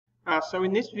So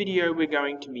in this video we're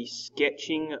going to be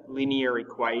sketching linear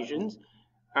equations.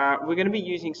 We're going to be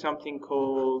using something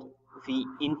called the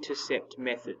intercept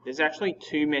method. There's actually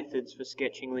two methods for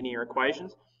sketching linear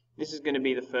equations. This is going to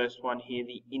be the first one here,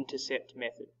 the intercept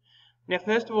method. Now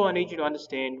first of all I need you to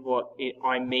understand what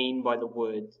I mean by the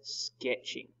word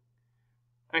sketching.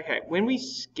 Okay, when we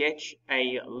sketch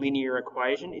a linear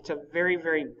equation, it's a very,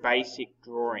 very basic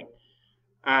drawing.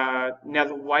 Now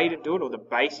the way to do it, or the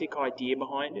basic idea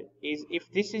behind it, is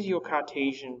if this is your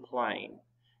Cartesian plane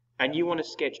and you want to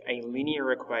sketch a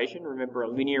linear equation, remember a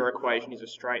linear equation is a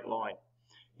straight line,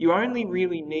 you only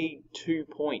really need 2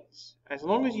 points. As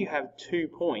long as you have 2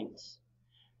 points,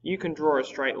 you can draw a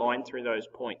straight line through those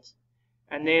points.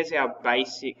 And there's our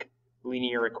basic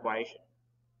linear equation.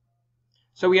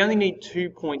 So we only need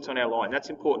 2 points on our line. That's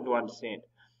important to understand.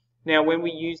 Now when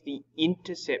we use the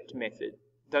intercept method,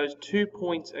 those 2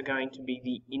 points are going to be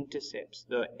the intercepts,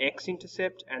 the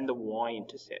X-intercept and the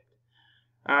Y-intercept.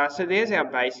 So there's our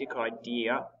basic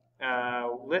idea.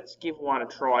 Let's give one a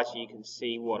try so you can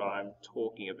see what I'm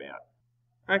talking about.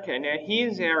 Okay, now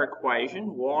here's our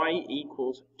equation, y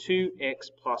equals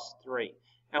 2x plus 3.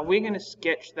 And we're going to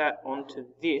sketch that onto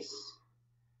this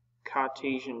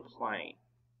Cartesian plane.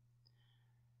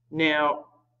 Now,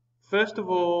 first of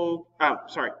all,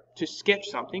 to sketch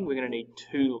something, we're going to need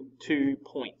two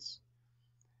points.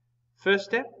 First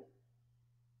step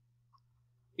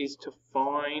is to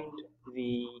find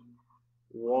the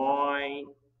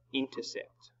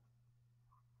y-intercept.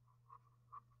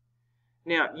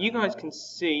 Now, you guys can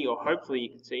see, or hopefully you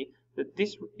can see, that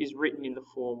this is written in the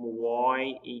form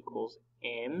y equals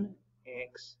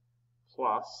mx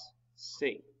plus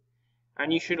c.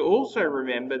 And you should also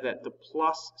remember that the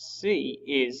plus c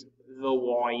is the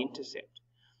y-intercept.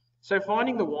 So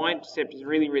finding the y-intercept is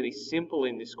really, really simple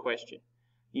in this question.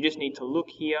 You just need to look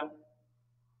here,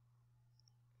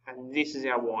 and this is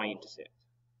our y-intercept.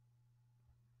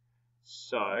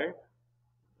 So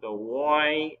the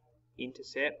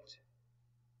y-intercept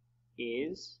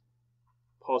is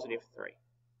positive 3.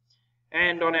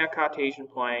 And on our Cartesian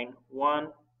plane,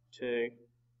 1, 2,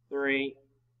 3,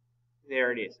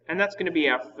 there it is. And that's going to be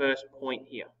our first point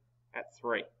here at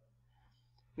 3.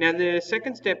 Now the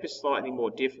second step is slightly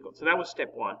more difficult. So that was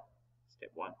step 1.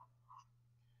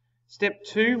 Step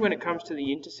 2, when it comes to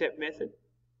the intercept method,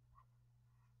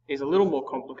 is a little more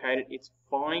complicated. It's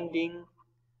finding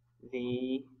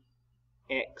the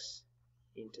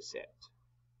X-intercept.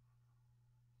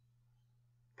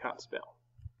 Can't spell.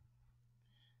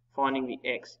 Finding the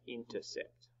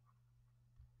X-intercept.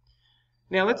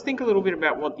 Now let's think a little bit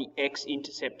about what the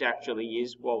X-intercept actually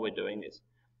is while we're doing this.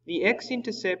 The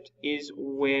X-intercept is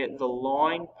where the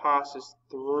line passes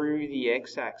through the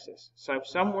X-axis. So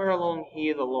somewhere along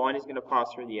here the line is going to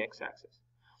pass through the X-axis.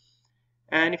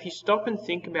 And if you stop and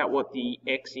think about what the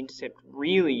X-intercept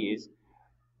really is,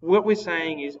 what we're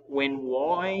saying is when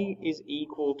y is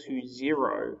equal to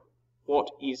 0, what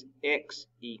is x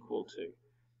equal to?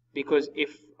 Because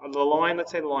if the line,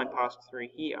 let's say the line passed through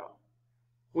here,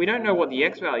 we don't know what the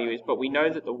x value is, but we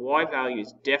know that the y value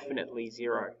is definitely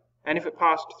 0. And if it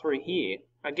passed through here,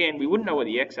 again, we wouldn't know what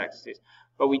the x-axis is,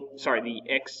 but the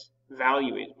x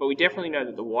value is, but we definitely know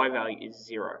that the y value is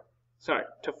 0. So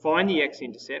to find the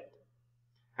x-intercept,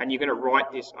 and you're going to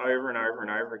write this over and over and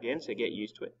over again, so get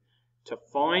used to it. To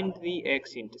find the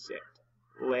x-intercept,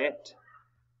 let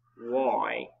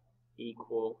y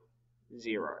equal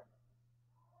 0.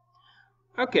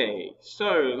 Okay,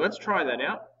 so let's try that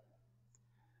out.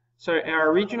 So our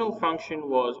original function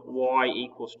was y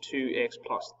equals 2x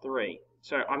plus 3.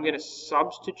 So I'm going to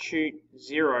substitute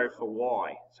 0 for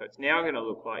y. So it's now going to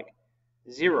look like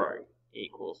 0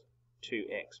 equals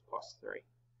 2x plus 3.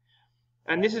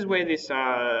 And this is where this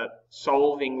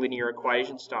solving linear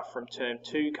equation stuff from term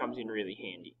 2 comes in really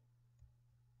handy.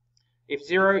 If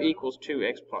 0 equals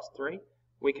 2x plus 3,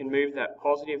 we can move that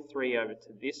positive 3 over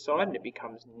to this side and it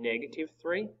becomes negative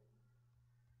 3.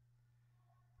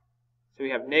 So we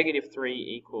have negative 3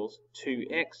 equals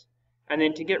 2x. And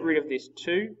then to get rid of this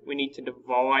 2, we need to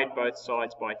divide both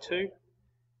sides by 2.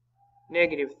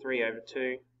 Negative 3 over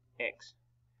 2x.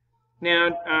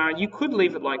 Now, you could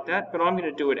leave it like that, but I'm going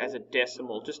to do it as a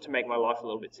decimal just to make my life a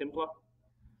little bit simpler.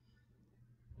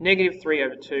 Negative 3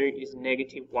 over 2 is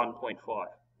negative 1.5.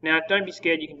 Now, don't be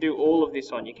scared, you can do all of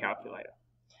this on your calculator.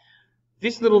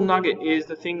 This little nugget is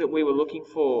the thing that we were looking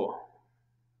for.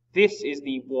 This is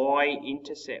the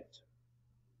y-intercept.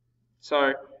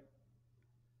 So,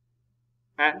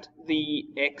 at the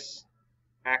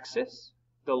x-axis,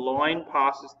 the line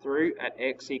passes through at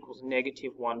x equals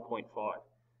negative 1.5.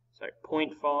 So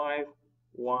 0.5,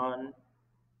 1,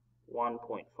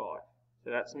 1.5. So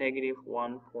that's negative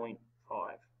 1.5.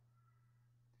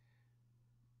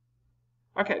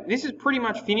 Okay, this is pretty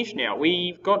much finished now.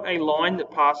 We've got a line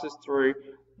that passes through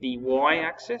the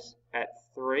y-axis at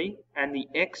 3 and the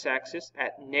x-axis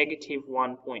at negative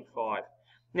 1.5.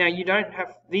 Now you don't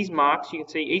have these marks, you can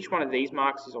see each one of these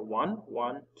marks is a 1,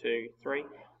 1, 2, 3.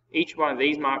 Each one of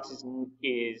these marks is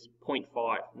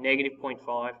 0.5, negative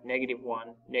 0.5, negative 1,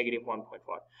 negative 1.5.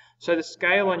 So the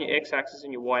scale on your x-axis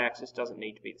and your y-axis doesn't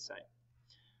need to be the same.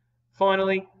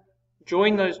 Finally,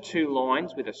 join those two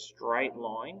lines with a straight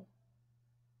line.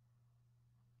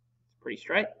 It's pretty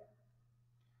straight.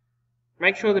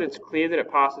 Make sure that it's clear that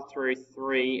it passes through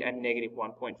 3 and negative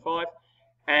 1.5,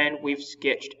 and we've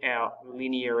sketched our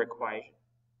linear equation.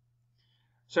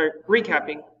 So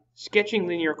recapping, sketching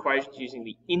linear equations using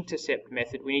the intercept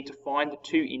method, we need to find the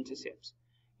two intercepts.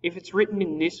 If it's written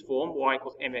in this form, y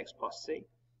equals mx plus c,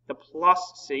 the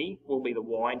plus c will be the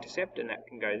y-intercept, and that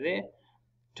can go there.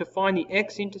 To find the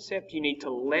x-intercept, you need to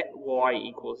let y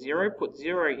equal 0, put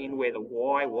 0 in where the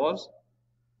y was,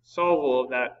 solve all of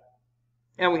that,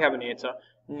 and we have an answer,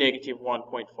 negative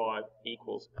 1.5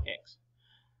 equals x.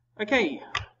 Okay,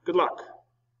 good luck.